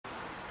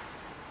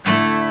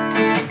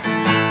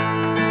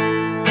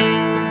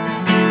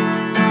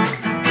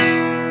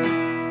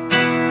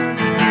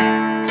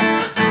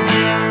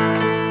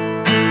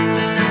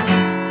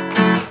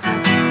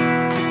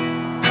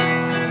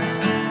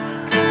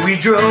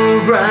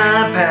drove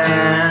right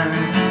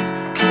past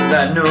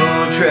that no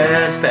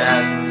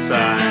trespassing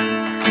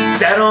sign.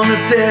 Sat on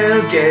the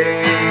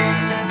tailgate,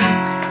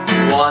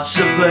 watched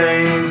the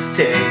planes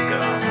take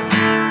off.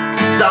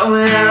 Thought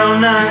we had all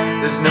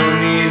night, there's no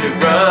need to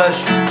rush.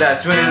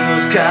 That's when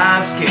those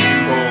cops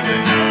came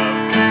holding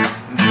up.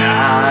 And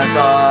I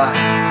thought,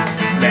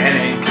 man,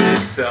 ain't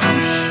this some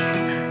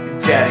shit?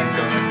 Daddy's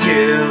gonna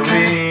kill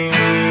me.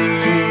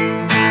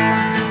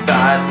 If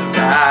I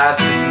survive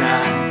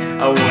tonight,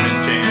 I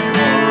wanna change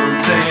one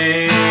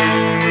thing.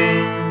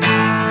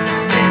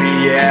 Maybe,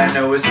 yeah, I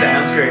know it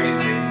sounds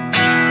crazy.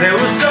 There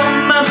was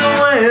something about the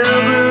way the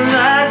blue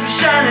lights were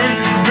shining,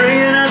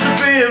 bringing out the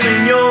freedom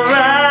in your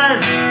eyes.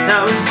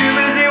 I was too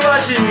busy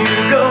watching you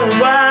go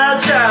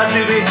wild, child,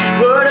 to be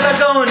worried about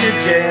going to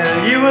jail.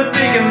 You were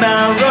thinking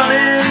about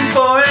running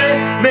for it,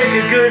 make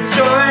a good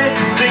story,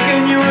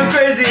 thinking you were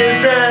crazy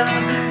as hell.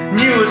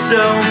 You were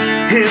so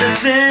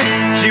innocent,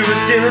 she was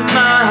stealing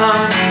my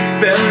heart.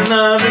 Fell in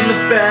love in the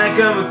back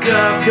of a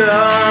cop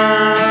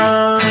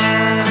car.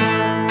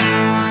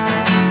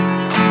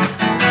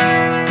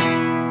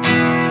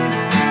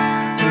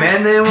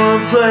 Man, they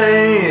weren't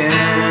playing,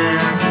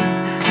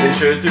 they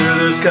sure threw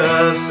those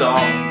cuffs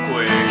on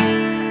quick.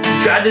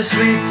 Tried to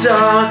sweet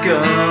talk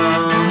 'em,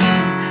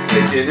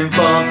 they didn't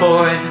fall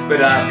for it,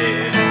 but I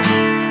did.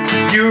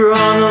 You were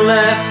on the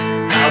left,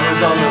 I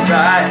was on the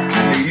right.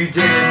 I knew you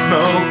didn't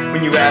smoke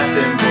when you asked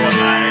him for a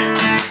light.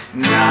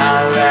 And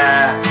I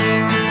laughed,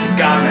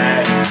 got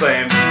mad,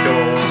 slammed the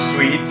door.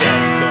 Sweet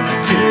daddy's gonna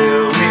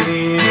kill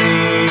me.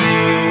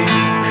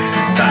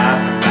 If I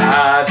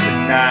survive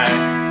tonight,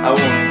 I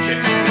wanna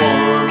change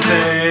one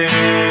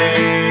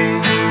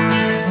thing.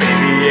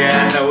 Maybe, yeah,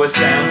 I know it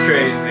sounds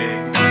crazy.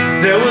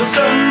 There was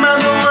something about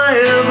the way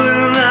the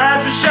blue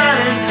lights were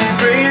shining,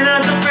 bringing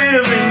out the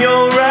freedom in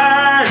your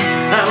eyes.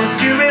 I was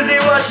too busy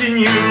watching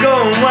you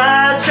going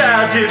wild,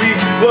 child, to be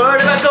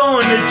worried about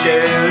going to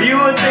jail. You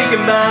were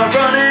thinking about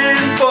running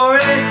for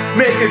it,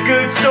 make a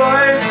good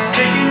story,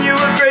 thinking you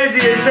were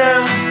crazy as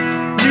hell.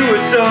 You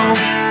were so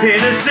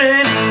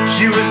innocent,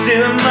 she was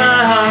stealing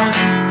my heart.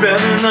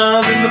 Fell in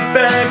love in the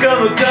back of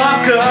a cop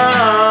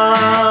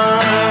car.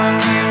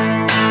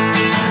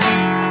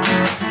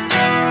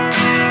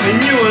 And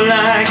you were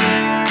like,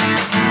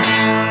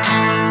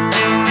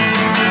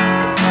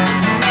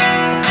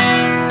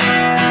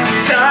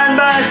 side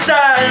by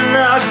side,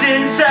 locked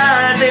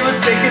inside. They were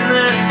taking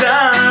their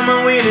time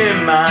and we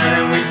didn't mind.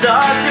 And we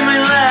talked and we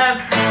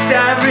laughed,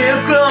 sat real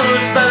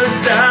close. By the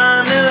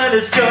time they let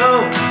us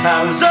go,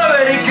 I was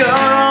already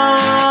gone.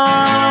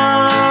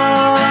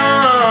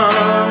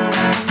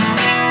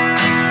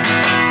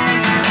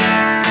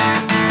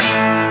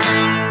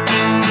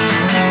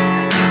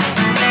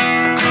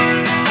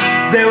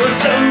 There was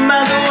something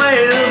about the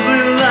way the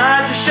blue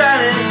lights were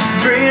shining,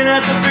 bringing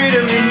out the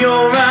freedom in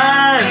your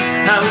eyes.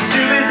 I was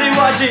too busy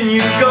watching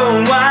you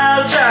going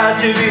wild, child,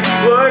 to be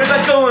worried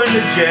about going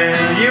to jail.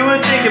 You were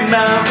thinking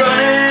about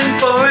running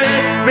for it,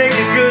 make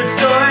a good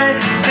story,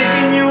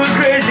 thinking you were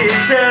crazy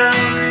as hell.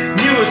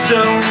 You were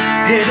so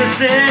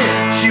innocent,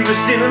 she was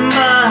stealing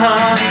my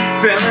heart.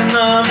 Fell in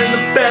love in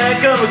the back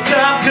of a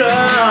cop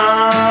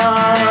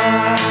car.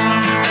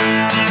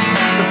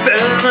 Fell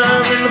in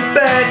love in the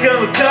back of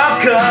a cop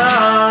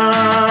car.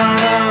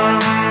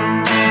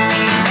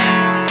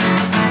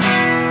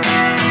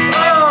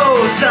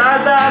 Oh,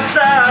 side by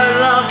side,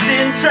 locked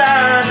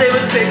inside. They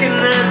were taking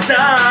their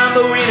time,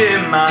 but we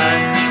didn't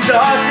mind.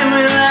 Talked and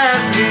we laughed.